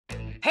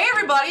Hey,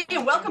 everybody,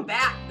 and welcome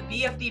back to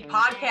the BFD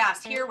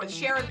podcast here with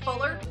Sharon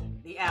Fuller,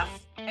 the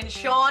F, and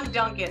Sean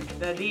Duncan,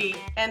 the D,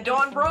 and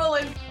Dawn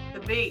Brolin,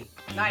 the B.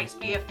 Nice,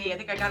 BFD. I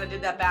think I kind of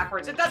did that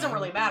backwards. It doesn't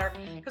really matter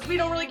because we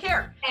don't really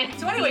care.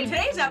 So anyway,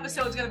 today's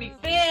episode is going to be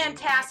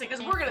fantastic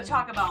because we're going to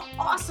talk about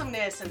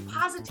awesomeness and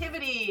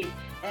positivity,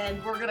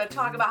 and we're going to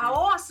talk about how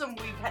awesome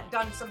we've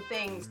done some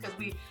things because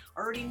we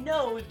already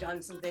know we've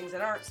done some things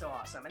that aren't so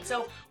awesome. And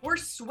so we're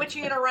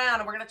switching it around,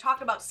 and we're going to talk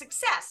about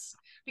success.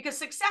 Because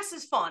success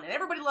is fun and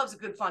everybody loves a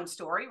good fun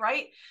story,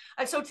 right?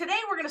 And so today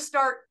we're going to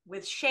start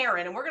with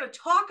Sharon and we're going to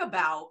talk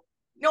about,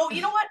 no, you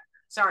know what?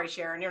 Sorry,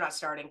 Sharon, you're not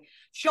starting.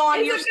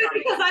 Sean, you're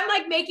starting. Because I'm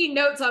like making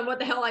notes on what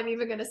the hell I'm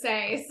even going to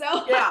say.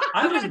 So yeah,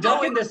 I'm just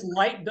ducking this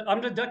light.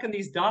 I'm just ducking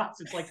these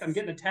dots. It's like I'm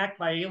getting attacked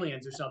by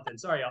aliens or something.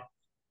 Sorry, y'all.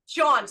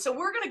 Sean, so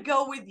we're going to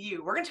go with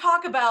you. We're going to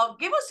talk about,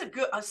 give us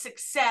a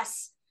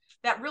success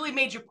that really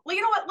made you, well,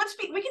 you know what,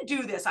 we can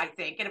do this, I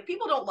think. And if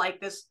people don't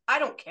like this, I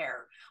don't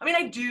care. I mean,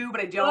 I do,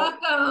 but I don't.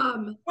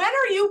 Welcome. When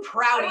are you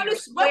proud of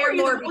yourself? When are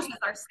you more because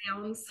our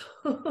sounds.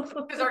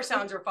 Because our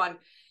sounds are fun.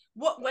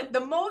 What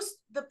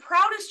the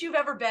proudest you've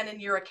ever been in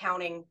your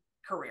accounting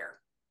career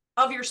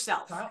of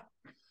yourself?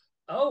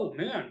 Oh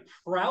man,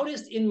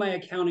 proudest in my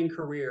accounting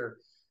career.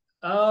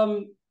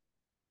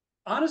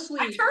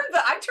 Honestly, I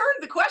turned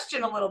the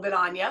question a little bit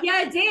on you.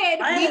 Yeah, it did.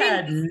 I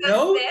had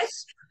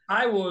notes.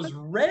 I was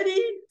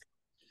ready.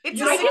 It's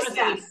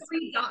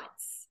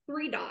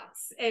three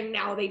dots, and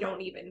now they don't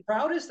even.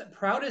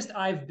 Proudest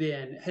I've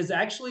been has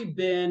actually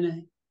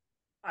been,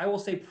 I will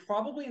say,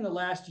 probably in the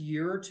last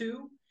year or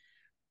two.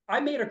 I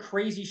made a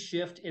crazy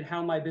shift in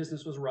how my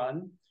business was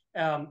run.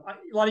 A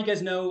lot of you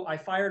guys know I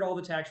fired all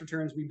the tax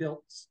returns. We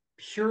built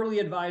purely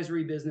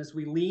advisory business.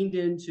 We leaned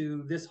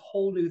into this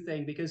whole new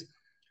thing because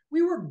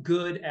we were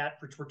good at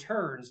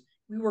returns.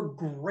 We were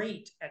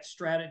great at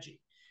strategy.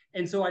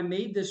 And so I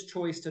made this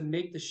choice to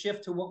make the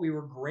shift to what we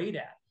were great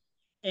at.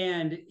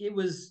 And it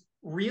was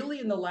really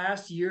in the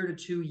last year to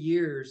 2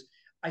 years,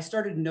 I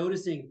started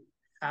noticing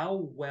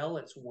how well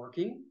it's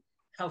working,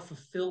 how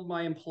fulfilled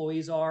my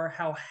employees are,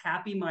 how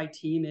happy my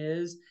team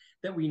is,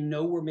 that we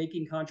know we're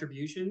making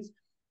contributions.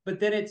 But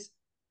then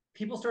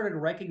people started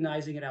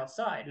recognizing it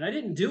outside. And I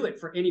didn't do it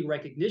for any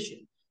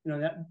recognition.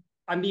 That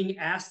I'm being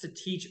asked to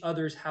teach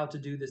others how to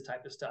do this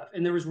type of stuff.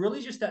 And there was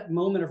really just that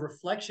moment of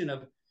reflection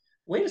of,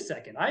 wait a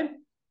second,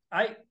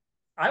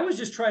 I was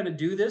just trying to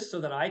do this so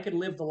that I could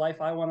live the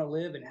life I want to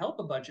live and help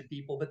a bunch of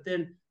people, but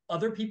then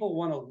other people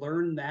want to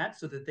learn that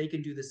so that they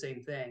can do the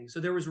same thing. So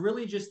there was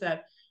really just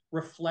that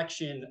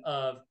reflection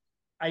of,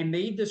 I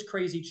made this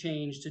crazy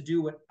change to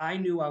do what I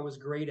knew I was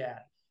great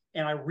at.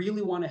 And I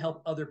really want to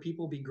help other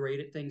people be great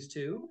at things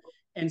too.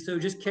 And so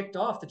just kicked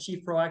off the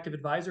Chief Proactive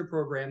Advisor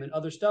program and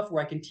other stuff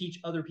where I can teach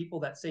other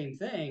people that same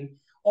thing.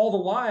 All the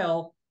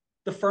while,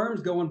 the firm's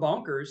going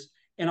bonkers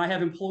and I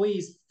have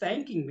employees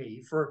thanking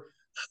me for,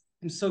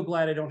 I'm so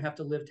glad I don't have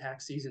to live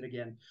tax season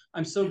again.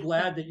 I'm so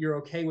glad that you're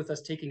okay with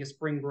us taking a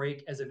spring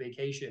break as a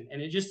vacation.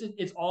 And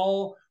it's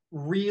all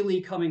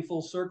really coming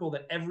full circle,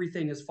 that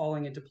everything is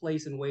falling into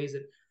place in ways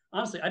that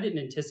honestly I didn't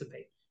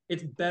anticipate.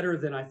 It's better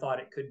than I thought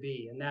it could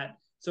be. And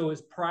so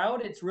it's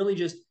proud. It's really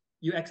just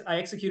I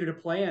executed a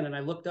plan and I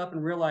looked up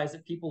and realized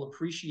that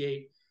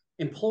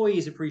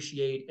employees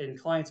appreciate and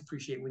clients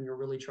appreciate when you're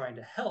really trying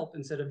to help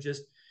instead of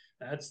just,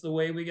 that's the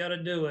way we got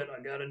to do it. I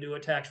got to do a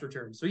tax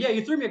return. So yeah,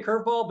 you threw me a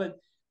curveball, but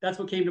that's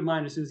what came to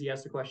mind as soon as you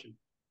asked the question.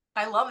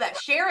 I love that.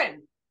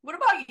 Sharon, what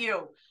about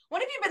you?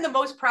 When have you been the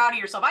most proud of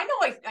yourself? I know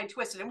I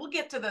twisted, and we'll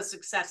get to the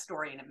success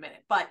story in a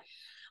minute, but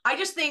I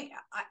just think,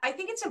 I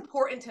think it's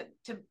important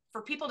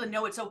for people to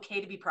know it's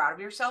okay to be proud of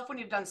yourself when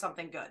you've done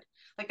something good.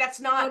 Like that's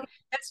not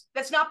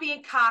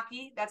being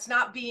cocky. That's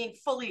not being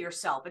full of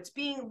yourself. It's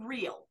being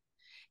real.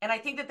 And I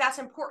think that's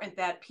important,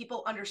 that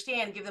people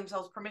understand, give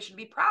themselves permission to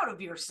be proud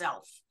of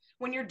yourself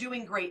when you're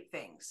doing great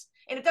things.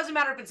 And it doesn't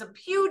matter if it's a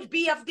huge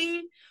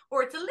BFD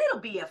or it's a little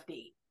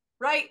BFD,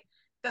 right?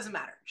 Doesn't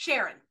matter.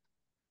 Sharon.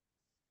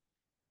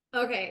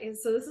 Okay,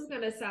 so this is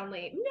going to sound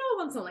lame. No, it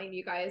won't sound lame,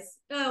 you guys.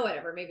 Oh,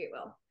 whatever, maybe it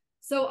will.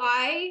 So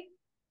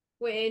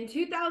in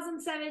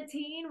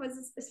 2017,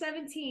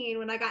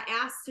 when I got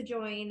asked to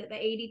join the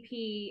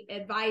ADP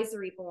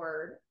advisory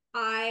board,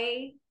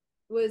 I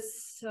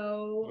was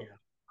so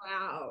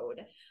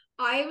proud.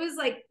 I was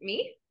like,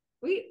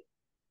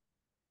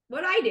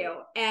 what'd I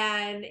do?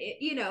 And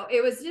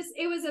it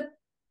was a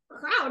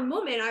proud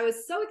moment. I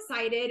was so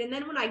excited. And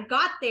then when I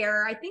got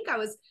there, I think I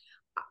may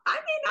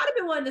not have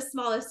been one of the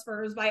smallest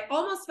firms, but I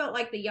almost felt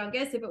like the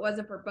youngest if it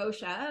wasn't for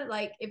Boscia.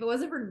 Like if it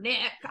wasn't for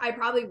Nick, I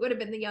probably would have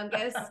been the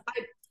youngest.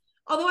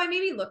 Although I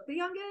maybe looked the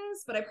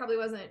youngest, but I probably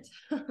wasn't.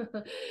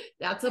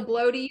 That's a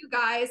blow to you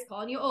guys,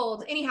 calling you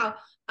old. Anyhow,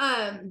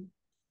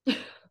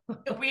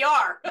 we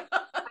are.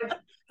 I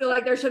feel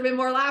like there should have been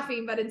more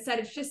laughing, but instead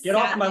it's just get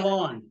off my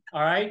lawn.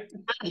 All right.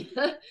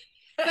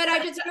 But I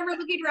just remember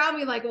looking around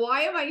me like,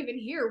 why am I even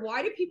here?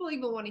 Why do people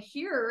even want to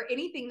hear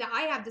anything that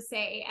I have to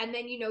say? And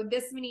then,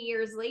 this many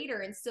years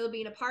later and still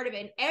being a part of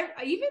it, and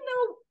even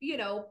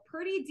though,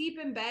 pretty deep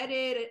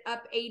embedded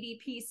up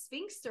ADP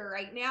Sphinxter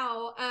right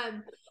now,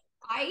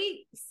 I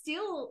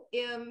still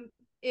am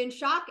in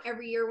shock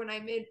every year when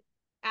I'm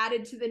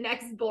added to the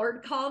next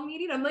board call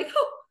meeting. I'm like,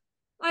 oh,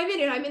 I'm in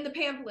it. I'm in the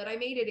pamphlet. I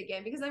made it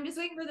again because I'm just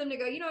waiting for them to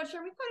go, you know what,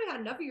 Sharon, we've kind of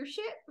had enough of your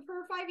shit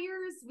for 5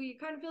 years. We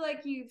kind of feel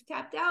like you've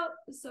tapped out.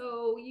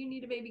 So you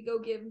need to maybe go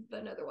give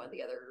another one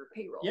the other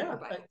payroll. Yeah.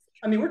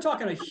 I mean, we're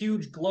talking a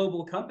huge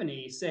global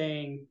company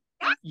saying,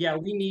 yeah,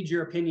 we need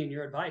your opinion,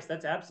 your advice.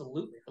 That's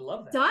absolutely, I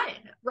love that.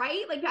 Done,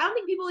 right? Like, I don't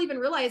think people even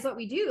realize what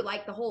we do,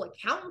 like the whole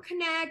Accountant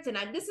Connect. And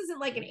this isn't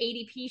like an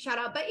ADP shout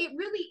out, but it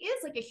really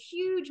is like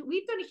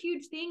we've done a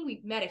huge thing.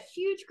 We've met a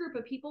huge group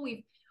of people.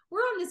 We're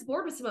on this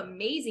board with some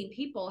amazing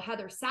people.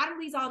 Heather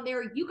Satterley's on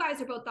there. You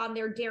guys are both on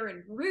there.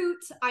 Darren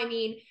Root. I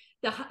mean,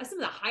 some of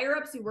the higher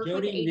ups who work with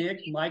Jody,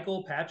 Nick,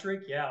 Michael,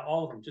 Patrick. Yeah,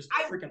 all of them. Just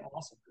freaking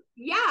awesome.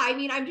 Yeah, I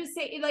mean, I'm just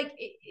saying, like,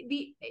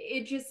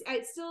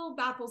 it still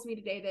baffles me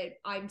today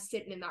that I'm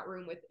sitting in that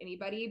room with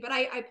anybody, but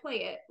I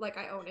play it like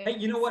I own it. Hey,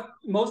 you know what?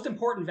 Most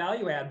important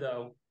value add,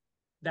 though,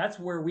 that's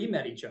where we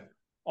met each other.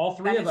 All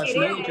three of us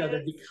know each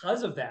other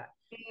because of that.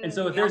 And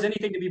so if there's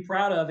anything to be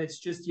proud of, it's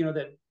just, you know,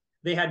 that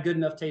they had good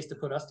enough taste to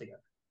put us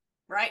together.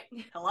 Right.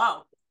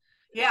 Hello.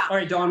 Yeah. All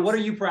right, Dawn, what are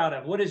you proud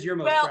of? What is your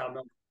most proud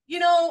moment? You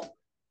know,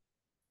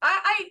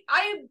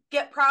 I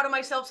get proud of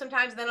myself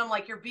sometimes. Then I'm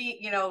like,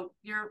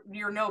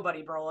 you're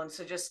nobody, Brolin.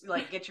 So just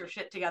like get your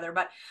shit together.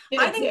 But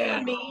I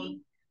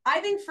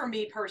think for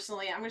me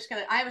personally,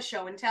 I have a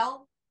show and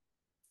tell.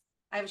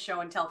 I have a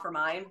show and tell for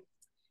mine.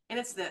 And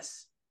it's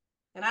this.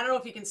 And I don't know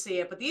if you can see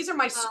it, but these are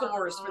my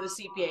scores for the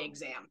CPA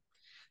exam.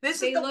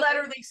 This is the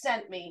letter they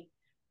sent me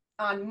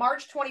on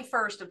March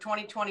 21st of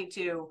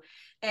 2022.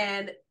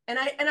 And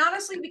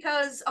honestly,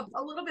 because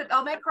a little bit,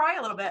 I might cry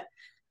a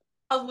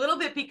little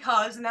bit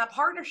because in that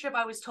partnership,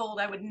 I was told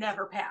I would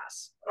never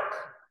pass.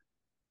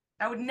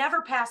 I would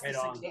never pass this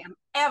exam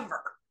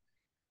ever.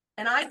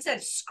 And I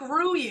said,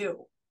 screw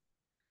you.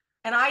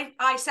 And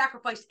I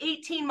sacrificed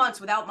 18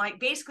 months without my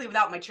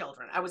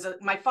children.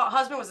 My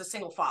husband was a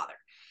single father.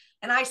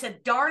 And I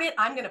said, darn it,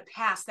 I'm going to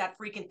pass that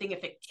freaking thing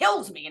if it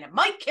kills me, and it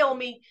might kill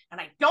me, and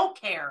I don't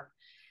care.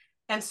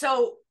 And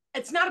so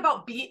it's not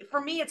about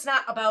for me, it's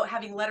not about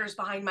having letters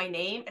behind my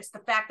name. It's the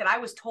fact that I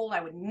was told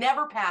I would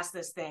never pass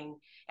this thing,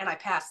 and I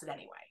passed it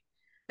anyway.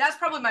 That's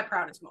probably my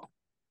proudest moment.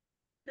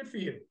 Good for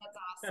you.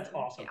 That's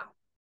awesome. Yeah.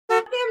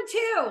 Them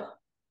too.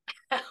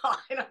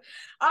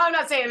 I'm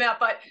not saying that,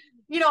 but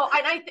you know,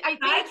 I think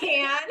I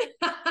can.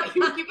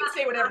 you can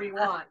say whatever you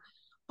want.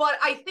 But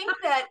I think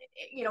that,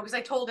 you know, because I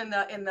told in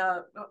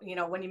the you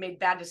know, when you made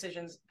bad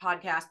decisions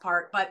podcast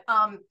part, but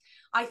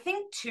I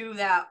think too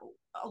that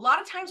a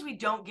lot of times we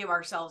don't give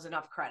ourselves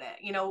enough credit.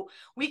 You know,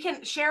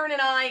 Sharon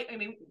and I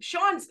mean,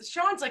 Sean's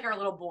like our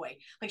little boy.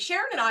 Like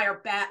Sharon and I are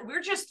bad.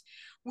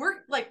 We're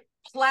like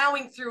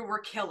plowing through. We're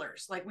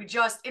killers. Like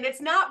and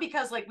it's not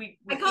because like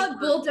I call it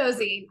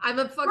bulldozing. I'm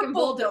a fucking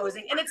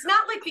bulldozing. And it's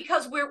not like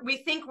because we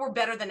think we're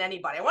better than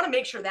anybody. I want to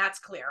make sure that's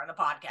clear on the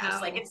podcast.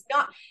 No. Like it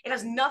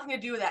has nothing to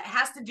do with that. It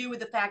has to do with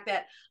the fact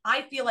that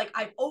I feel like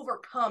I've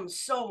overcome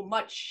so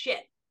much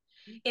shit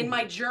in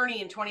my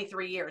journey in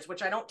 23 years,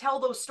 which I don't tell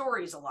those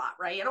stories a lot,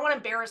 right? I don't want to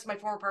embarrass my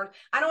former partner.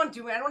 I don't want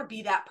to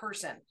be that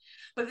person.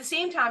 But at the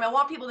same time, I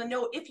want people to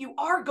know if you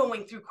are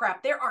going through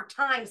crap, there are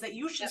times that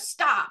you should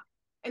stop.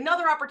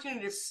 Another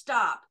opportunity to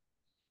stop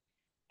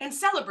and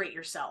celebrate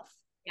yourself.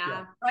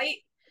 Yeah. Right.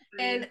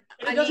 And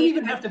it doesn't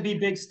even have to be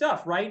big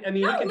stuff, right? I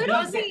mean, it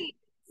can be,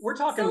 we're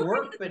talking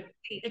work, but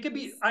it could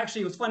be,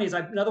 actually, what's funny is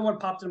another one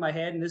popped in my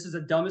head, and this is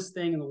the dumbest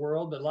thing in the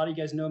world, but a lot of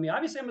you guys know me.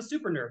 Obviously, I'm a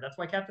super nerd. That's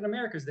why Captain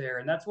America's there.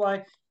 And that's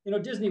why, you know,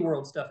 Disney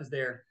World stuff is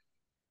there.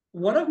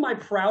 One of my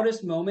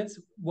proudest moments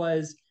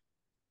was,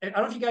 I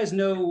don't know if you guys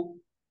know,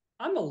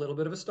 I'm a little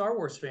bit of a Star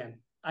Wars fan.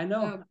 I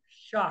know. Oh.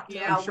 Shocked.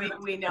 Yeah, sure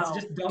we know.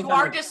 To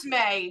our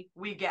dismay,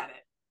 we get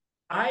it.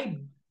 I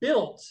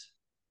built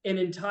an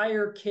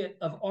entire kit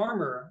of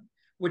armor,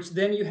 which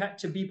then you had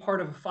to be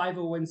part of a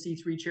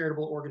 501c3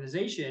 charitable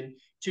organization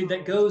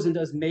that goes and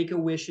does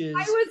Make-A-Wishes. I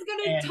was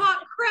going to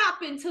talk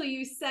crap until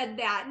you said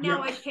that.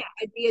 Now I can't.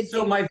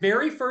 So my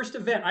very first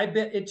event, I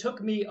bet it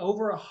took me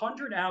over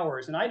 100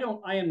 hours, and I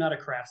am not a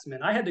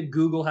craftsman. I had to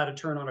Google how to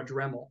turn on a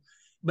Dremel.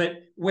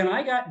 But when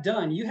I got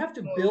done, you have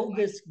to build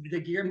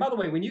the gear. And by the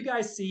way, when you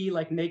guys see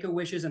like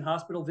Make-A-Wishes and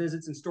hospital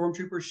visits and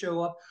stormtroopers show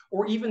up,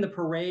 or even the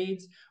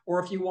parades,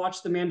 or if you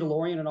watch The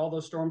Mandalorian and all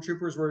those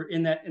stormtroopers were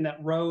in that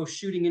row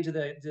shooting into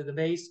the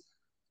base,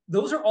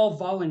 those are all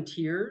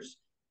volunteers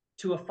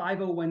to a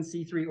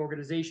 501c3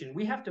 organization.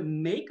 We have to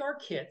make our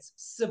kits,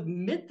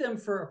 submit them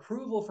for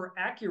approval for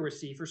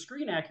accuracy, for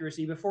screen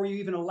accuracy, before you're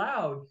even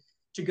allowed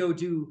to go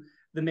do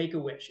the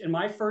Make-A-Wish. And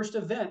my first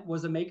event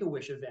was a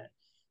Make-A-Wish event.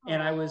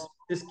 And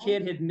this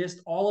kid had missed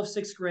all of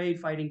 6th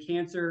grade fighting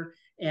cancer.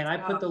 And I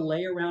put the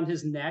lei around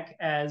his neck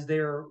as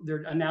they're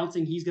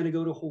announcing he's going to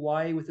go to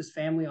Hawaii with his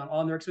family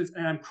on their expense.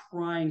 And I'm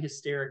crying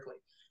hysterically.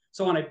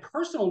 So on a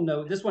personal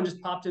note, this one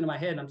just popped into my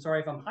head. And I'm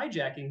sorry if I'm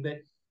hijacking, but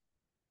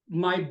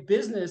my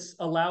business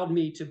allowed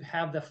me to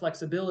have the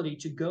flexibility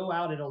to go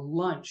out at a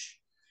lunch,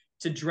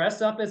 to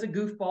dress up as a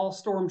goofball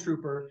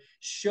stormtrooper,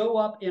 show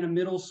up in a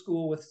middle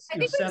school with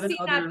 7 other.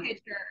 That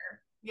picture.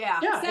 Yeah.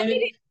 Yeah.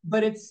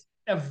 But it's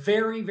a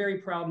very, very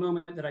proud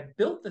moment that I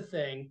built the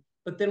thing,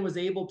 but then was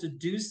able to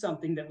do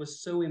something that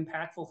was so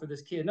impactful for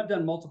this kid. And I've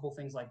done multiple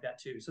things like that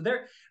too. So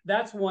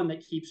that's one that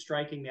keeps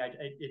striking me.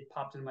 It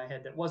popped into my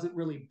head. That wasn't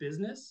really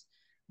business,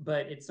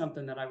 but it's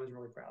something that I was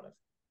really proud of.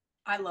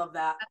 I love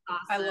that.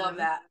 That's I awesome. love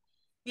that.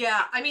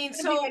 Yeah. I mean,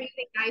 so do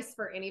anything nice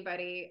for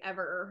anybody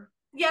ever.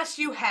 Yes,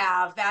 you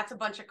have. That's a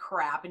bunch of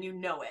crap, and you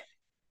know it.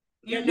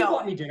 You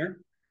bought me dinner.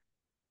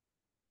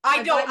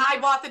 I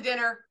bought the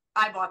dinner.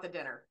 I bought the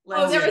dinner.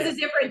 There was a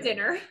different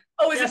dinner.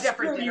 Oh, it was a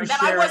different dinner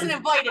that I wasn't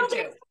invited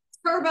to.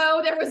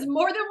 Turbo, there was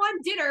more than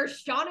one dinner.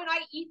 Sean and I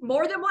eat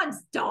more than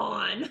once,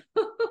 Dawn.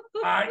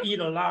 I eat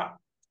a lot.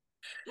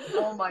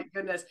 Oh my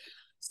goodness.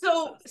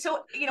 So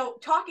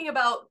talking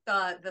about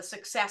the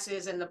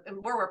successes and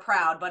where we're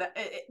proud, but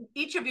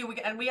each of you,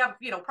 we have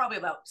probably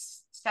about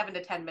 7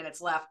 to 10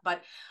 minutes left,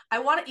 but I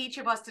want each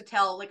of us to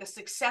tell like a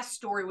success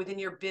story within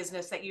your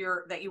business that you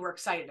were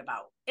excited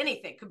about.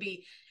 Anything could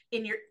be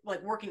in your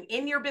working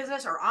in your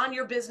business or on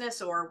your business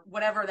or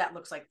whatever that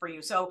looks like for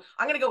you. So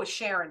I'm going to go with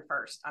Sharon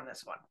first on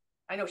this one.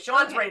 I know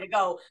Sean's ready to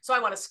go, so I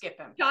want to skip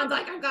him. Sean's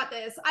like, I've got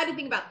this. I didn't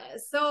think about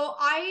this. So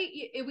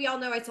we all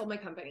know I sold my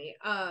company.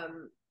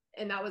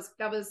 And that was,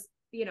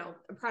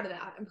 I'm proud of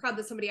that. I'm proud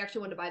that somebody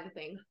actually wanted to buy the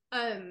thing.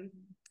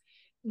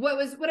 What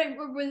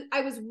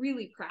I was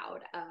really proud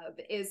of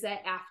is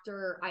that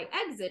after I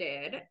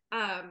exited,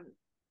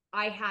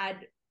 I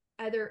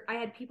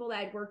had people that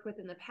I'd worked with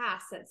in the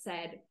past that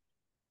said,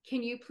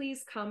 can you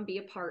please come be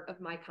a part of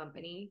my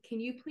company?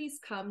 Can you please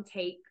come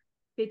take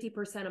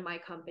 50% of my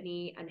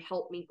company and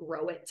help me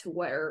grow it to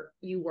where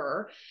you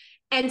were?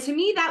 And to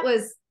me, that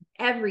was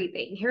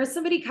everything. Here's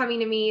somebody coming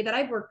to me that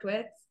I've worked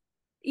with,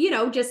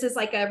 just as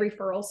like a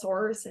referral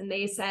source. And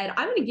they said,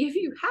 I'm going to give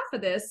you half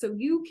of this so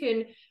you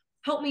can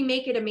help me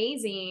make it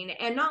amazing.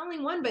 And not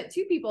only one, but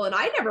two people. And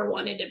I never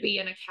wanted to be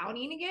in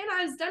accounting again.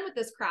 I was done with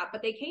this crap,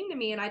 but they came to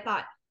me and I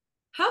thought,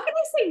 how can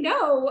I say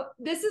no?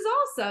 This is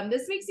awesome.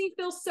 This makes me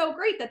feel so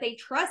great that they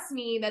trust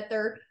me, that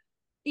they're,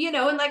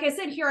 and like I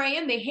said, here I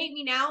am, they hate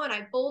me now and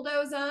I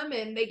bulldoze them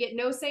and they get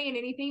no say in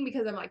anything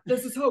because I'm like,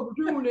 this is how we're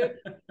doing it.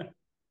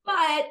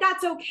 But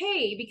that's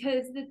okay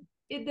because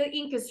the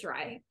ink is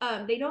dry.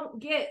 They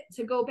don't get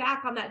to go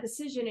back on that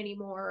decision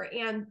anymore.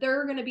 And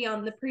they're going to be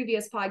on the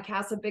previous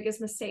podcast of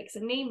biggest mistakes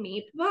and name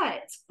me,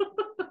 but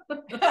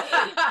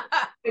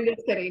I'm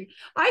just kidding.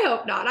 I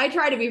hope not. I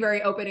try to be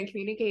very open and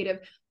communicative,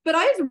 but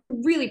I was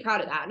really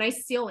proud of that. And I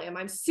still am.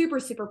 I'm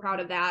super, super proud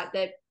of that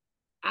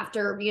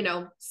after,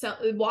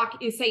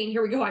 saying,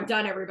 here we go, I'm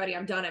done, everybody,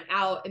 I'm done, I'm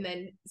out. And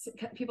then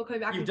people coming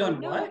back. You've done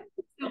what?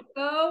 Don't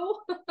go.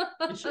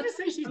 Did she just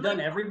say she's done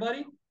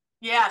everybody?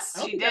 Yes,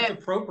 she did. That's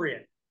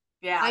appropriate.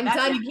 Yeah, I'm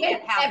done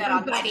with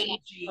everybody.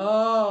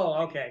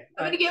 Oh, okay.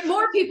 I'm going to get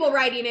more people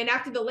writing in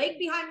after the leg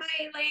behind my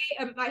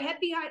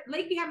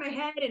leg behind my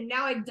head. And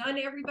now I've done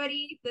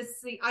everybody.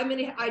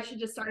 I should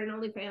just start an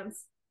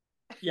OnlyFans.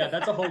 Yeah,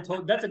 that's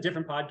that's a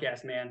different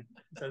podcast, man.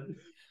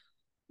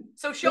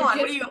 So Sean,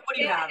 what do you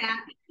have?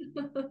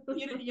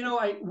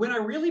 When I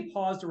really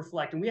pause to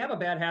reflect, and we have a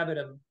bad habit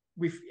of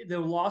the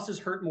losses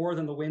hurt more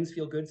than the wins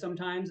feel good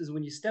sometimes, is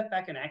when you step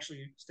back and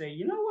actually say,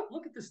 you know what,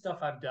 look at the stuff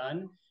I've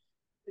done.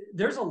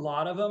 There's a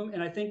lot of them.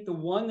 And I think the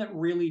one that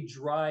really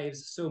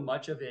drives so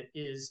much of it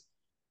is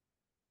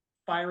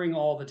firing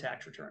all the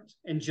tax returns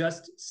and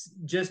just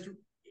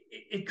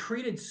it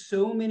created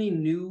so many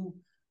new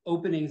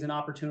openings and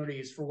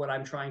opportunities for what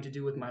I'm trying to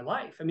do with my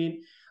life. I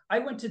mean, I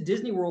went to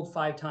Disney World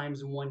 5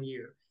 times in 1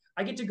 year.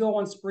 I get to go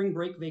on spring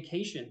break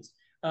vacations.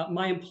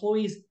 My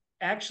employees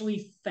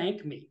actually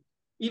thank me.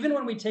 Even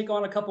when we take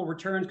on a couple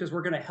returns because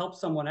we're going to help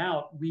someone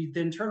out, we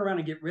then turn around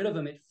and get rid of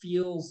them. It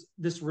feels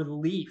this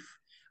relief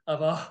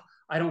of,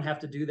 I don't have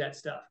to do that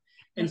stuff.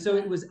 And so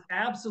it was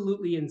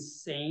absolutely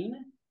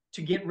insane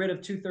to get rid of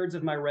 2/3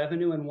 of my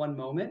revenue in one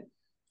moment.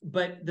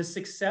 But the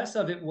success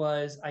of it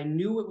was, I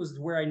knew it was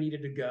where I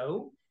needed to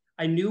go.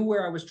 I knew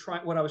where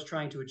what I was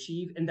trying to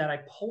achieve, and that I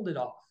pulled it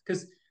off.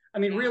 Because, I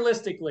mean,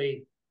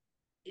 realistically,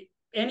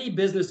 any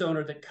business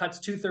owner that cuts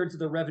 2/3 of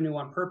the revenue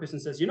on purpose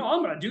and says, I'm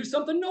going to do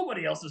something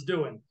nobody else is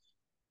doing,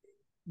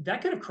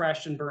 that could have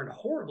crashed and burned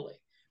horribly.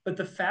 But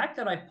the fact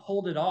that I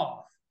pulled it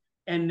off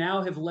and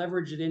now have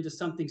leveraged it into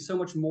something so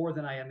much more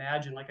than I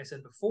imagined, like I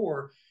said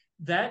before,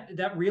 that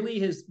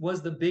really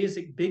was the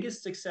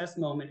biggest success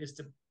moment, is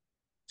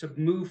to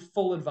move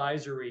full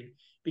advisory,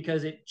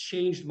 because it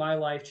changed my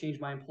life, changed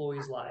my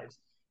employees' lives.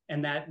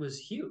 And that was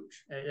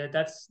huge.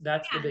 That's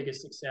the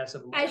biggest success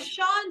of life. As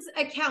Sean's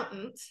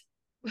accountant,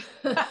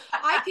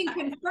 I can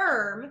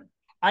confirm.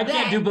 I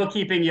can't do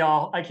bookkeeping,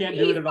 y'all. I can't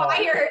do it at all. I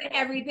fired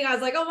everything. I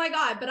was like, oh my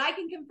God. But I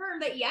can confirm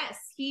that, yes,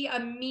 he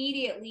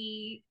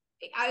immediately,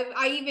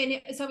 I even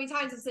so many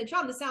times have said,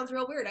 Sean, this sounds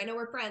real weird. I know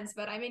we're friends,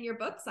 but I'm in your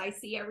books. I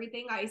see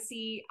everything. I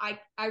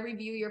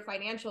review your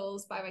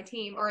financials by my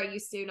team, or I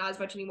used to, not as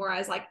much anymore. I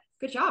was like,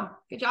 good job,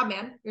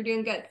 man. You're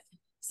doing good.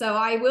 So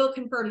I will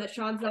confirm that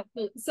Sean's not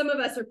full. Some of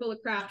us are full of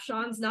crap.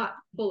 Sean's not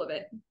full of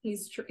it.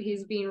 He's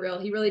being real.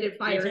 He really did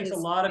fire. He takes a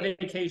lot of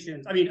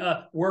vacations. I mean,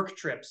 work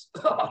trips.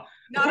 Not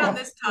on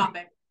this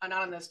topic.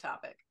 not on this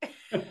topic.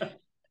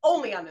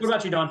 Only on this. What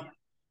about topic. you, Dawn?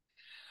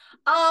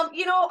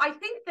 I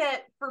think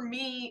that for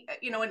me,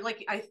 and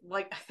I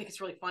think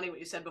it's really funny what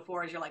you said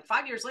before, is you're like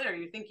 5 years later,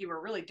 you think you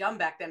were really dumb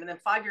back then. And then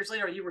 5 years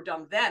later, you were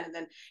dumb then. And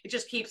then it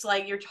just keeps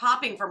like, you're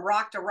hopping from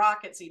rock to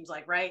rock, it seems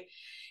like, right?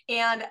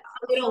 And a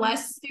little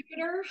less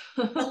stupider.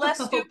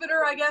 less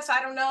stupider, I guess.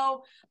 I don't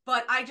know.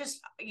 But I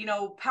just,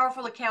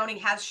 Powerful Accounting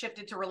has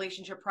shifted to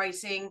relationship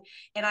pricing.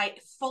 And I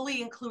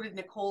fully included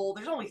Nicole.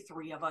 There's only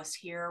 3 of us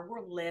here.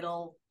 We're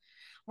little,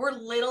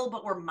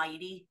 but we're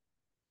mighty.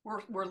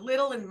 We're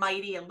little and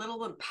mighty and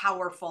little and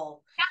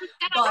powerful,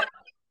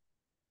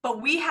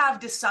 but we have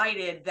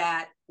decided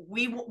that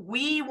we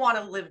want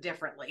to live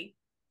differently,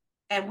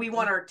 and we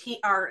want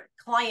our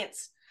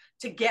clients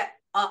to get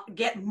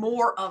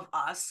more of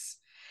us.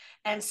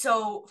 And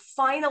so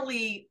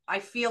finally, I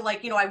feel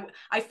like,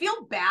 I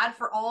feel bad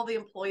for all the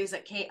employees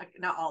that came,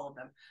 not all of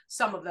them,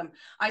 some of them.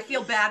 I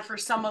feel bad for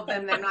some of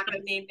them, I'm not going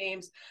to name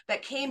names,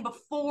 that came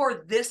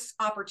before this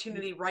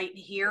opportunity right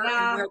here,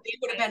 and where they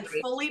would have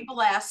been fully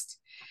blessed.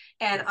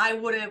 And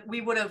we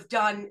would have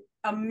done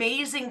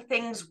amazing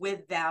things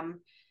with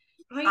them.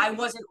 I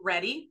wasn't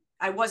ready.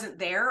 I wasn't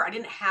there. I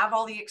didn't have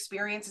all the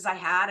experiences I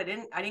had. I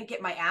didn't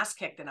get my ass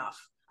kicked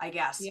enough, I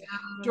guess,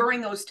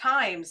 during those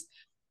times.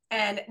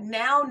 And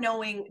now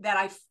knowing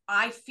that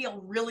I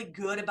feel really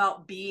good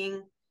about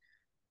being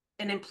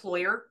an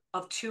employer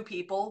of 2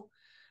 people,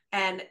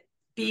 and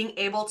being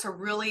able to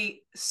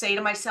really say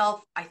to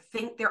myself, I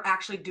think they're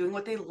actually doing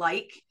what they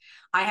like.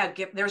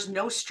 There's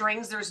no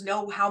strings. There's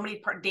no how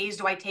many days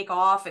do I take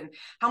off and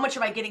how much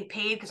am I getting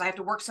paid because I have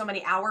to work so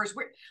many hours.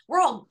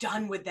 We're all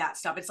done with that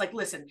stuff. It's like,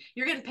 listen,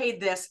 you're getting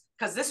paid this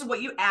because this is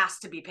what you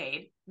asked to be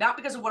paid, not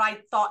because of what I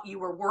thought you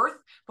were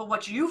worth, but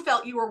what you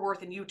felt you were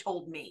worth and you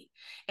told me.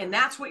 And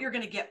that's what you're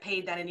going to get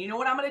paid then. And you know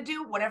what I'm going to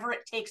do? Whatever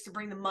it takes to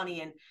bring the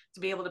money in to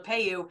be able to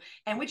pay you.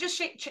 And we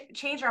just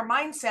change our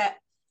mindset.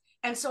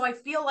 And so I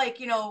feel like,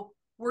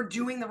 we're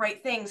doing the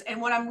right things. And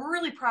what I'm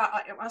really proud,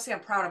 I want to say I'm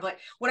proud of, like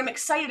what I'm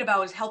excited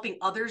about is helping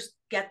others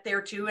get there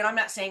too. And I'm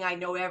not saying I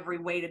know every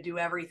way to do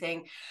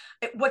everything.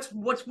 What's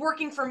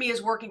working for me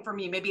is working for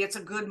me. Maybe it's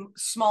a good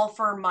small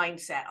firm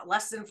mindset,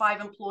 less than 5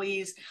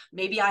 employees.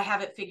 Maybe I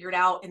have it figured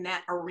out in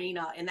that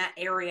arena, in that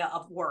area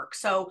of work.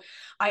 So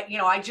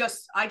I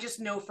just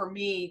know for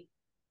me,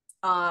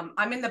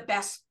 I'm in the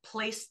best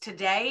place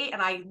today,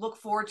 and I look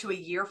forward to a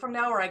year from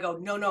now where I go,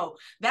 no,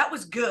 that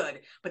was good,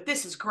 but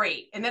this is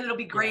great. And then it'll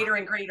be greater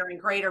and greater and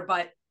greater.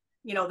 But,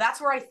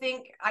 that's where I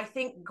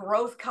think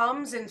growth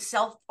comes in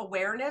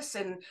self-awareness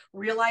and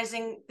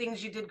realizing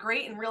things you did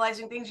great and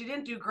realizing things you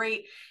didn't do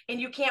great.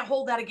 And you can't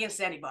hold that against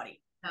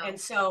anybody. No. And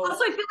so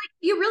also I feel like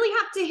you really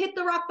have to hit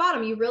the rock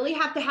bottom. You really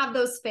have to have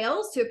those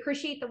fails to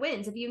appreciate the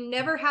wins. If you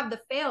never have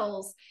the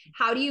fails,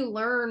 how do you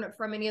learn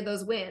from any of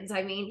those wins?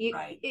 I mean,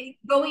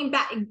 going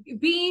back,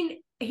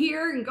 being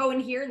here and going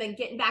here and then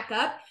getting back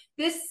up,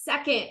 this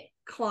second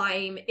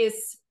climb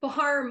is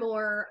far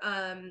more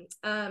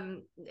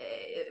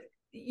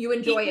you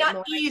enjoy it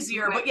more.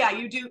 Easier, right? But yeah,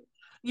 you do.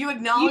 You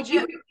acknowledge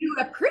it. You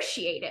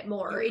appreciate it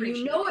more, and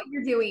you know what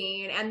you're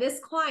doing. And this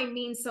climb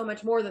means so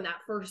much more than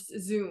that first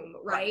Zoom,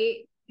 right?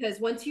 Because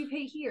once you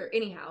pay here,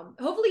 anyhow,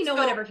 hopefully no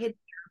one ever hits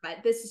here,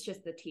 but this is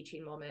just the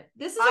teaching moment.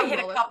 I hit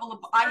a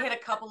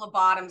couple of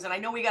bottoms, and I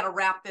know we got to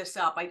wrap this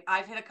up.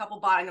 I've hit a couple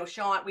bottoms. I know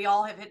Sean, we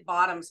all have hit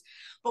bottoms,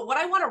 but what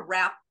I want to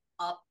wrap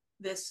up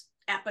this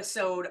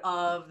episode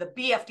of the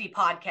BFD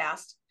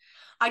podcast,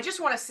 I just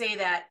want to say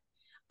that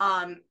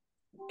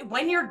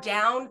when you're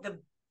down,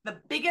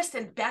 the biggest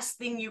and best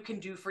thing you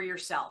can do for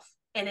yourself,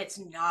 and it's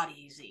not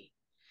easy,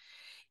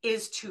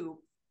 is to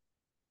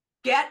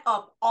get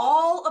up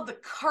all of the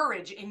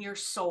courage in your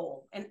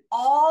soul and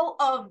all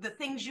of the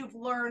things you've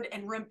learned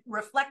and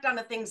reflect on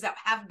the things that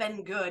have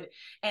been good.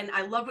 And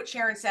I love what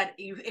Sharon said.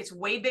 It's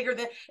way bigger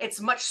it's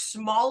much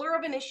smaller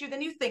of an issue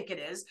than you think it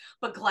is,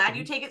 but glad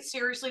you take it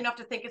seriously enough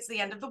to think it's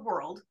the end of the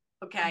world.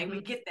 Okay.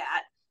 We get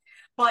that.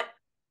 But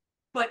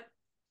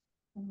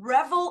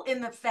revel in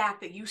the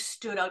fact that you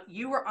stood up,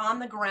 you were on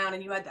the ground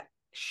and you had that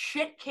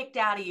shit kicked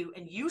out of you,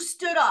 and you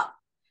stood up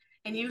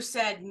and you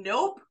said,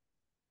 nope,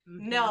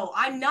 no,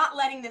 I'm not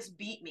letting this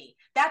beat me.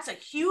 That's a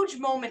huge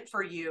moment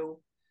for you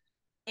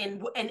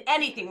in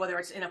anything, whether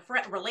it's in a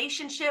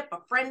relationship, a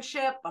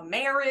friendship, a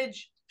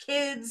marriage,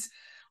 kids,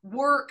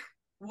 work,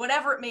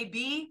 whatever it may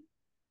be.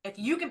 If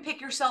you can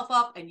pick yourself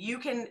up and you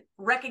can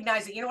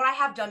recognize that, you know what, I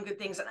have done good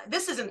things, and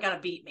this isn't going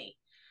to beat me.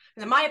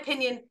 And in my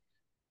opinion,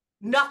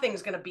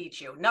 nothing's going to beat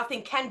you.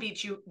 Nothing can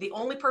beat you. The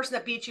only person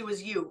that beats you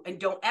is you. And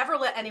don't ever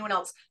let anyone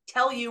else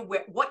tell you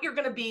what you're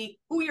going to be,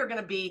 who you're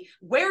going to be,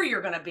 where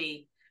you're going to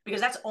be,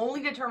 because that's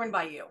only determined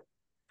by you.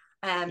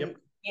 And,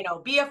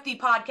 BFD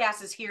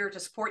podcast is here to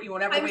support you in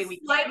whatever way we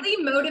can. I'm slightly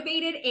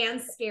motivated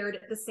and scared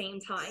at the same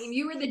time.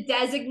 You were the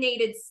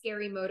designated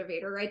scary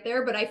motivator right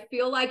there. But I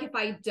feel like if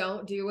I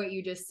don't do what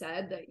you just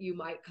said, that you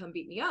might come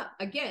beat me up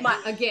again.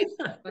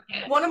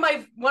 One of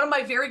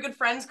my very good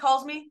friends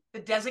calls me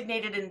the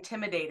designated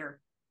intimidator.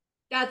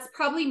 That's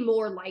probably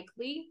more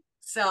likely.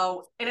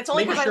 So, and it's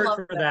only Make a because I shirt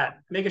love for that.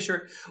 Make a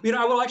shirt. You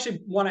know, I will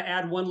actually want to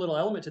add one little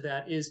element to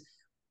that is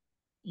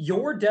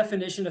your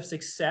definition of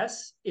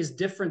success is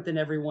different than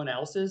everyone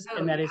else's, Oh,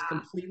 and that yeah. is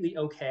completely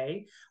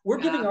okay. We're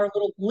Yeah. giving our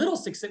little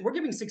success. We're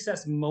giving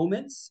success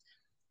moments,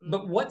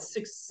 but what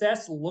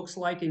success looks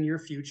like in your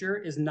future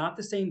is not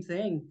the same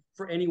thing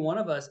for any one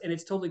of us, and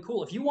it's totally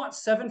cool. If you want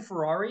 7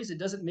 Ferraris, it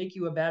doesn't make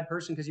you a bad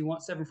person because you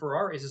want 7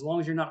 Ferraris, as long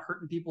as you're not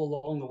hurting people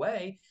along the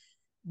way.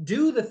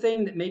 Do the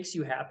thing that makes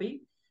you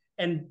happy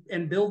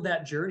and build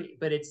that journey.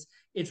 But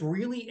it's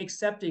really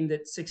accepting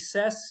that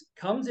success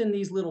comes in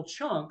these little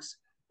chunks,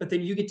 but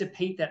then you get to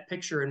paint that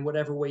picture in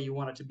whatever way you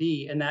want it to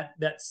be. And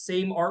that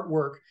same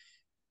artwork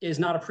is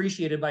not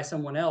appreciated by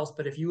someone else,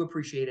 but if you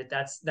appreciate it,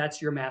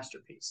 that's your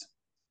masterpiece.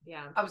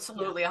 Yeah.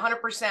 Absolutely,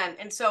 100%.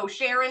 And so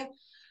Sharon,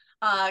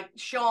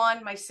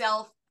 Sean,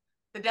 myself,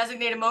 the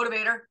designated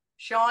motivator,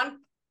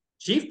 Sean,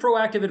 Chief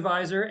Proactive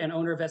Advisor and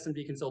owner of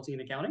SMD Consulting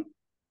and Accounting.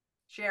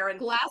 Sharon,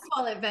 Glass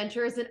Wallet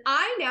Ventures, and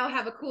I now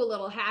have a cool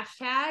little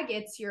hashtag.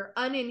 It's your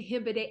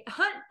uninhibited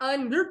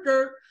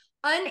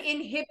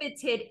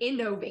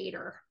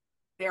innovator.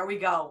 there we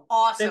go.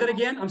 Awesome. Say that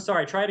again. I'm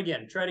sorry. Try it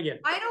again.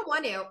 I don't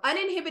want to.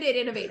 Uninhibited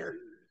innovator.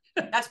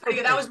 That's pretty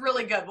good. That was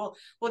really good.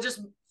 We'll just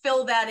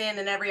fill that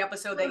in every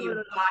episode that you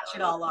botch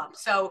it all up.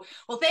 So,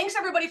 well, thanks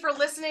everybody for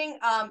listening.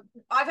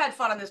 I've had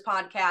fun on this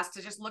podcast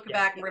to just look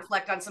back and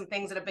reflect on some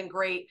things that have been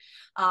great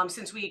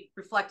since we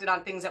reflected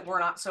on things that were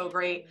not so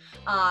great.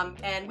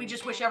 And we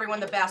just wish everyone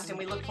the best, and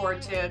we look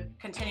forward to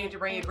continuing to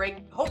bring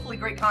you hopefully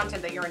great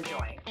content that you're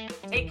enjoying.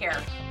 Take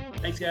care.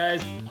 Thanks,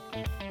 guys.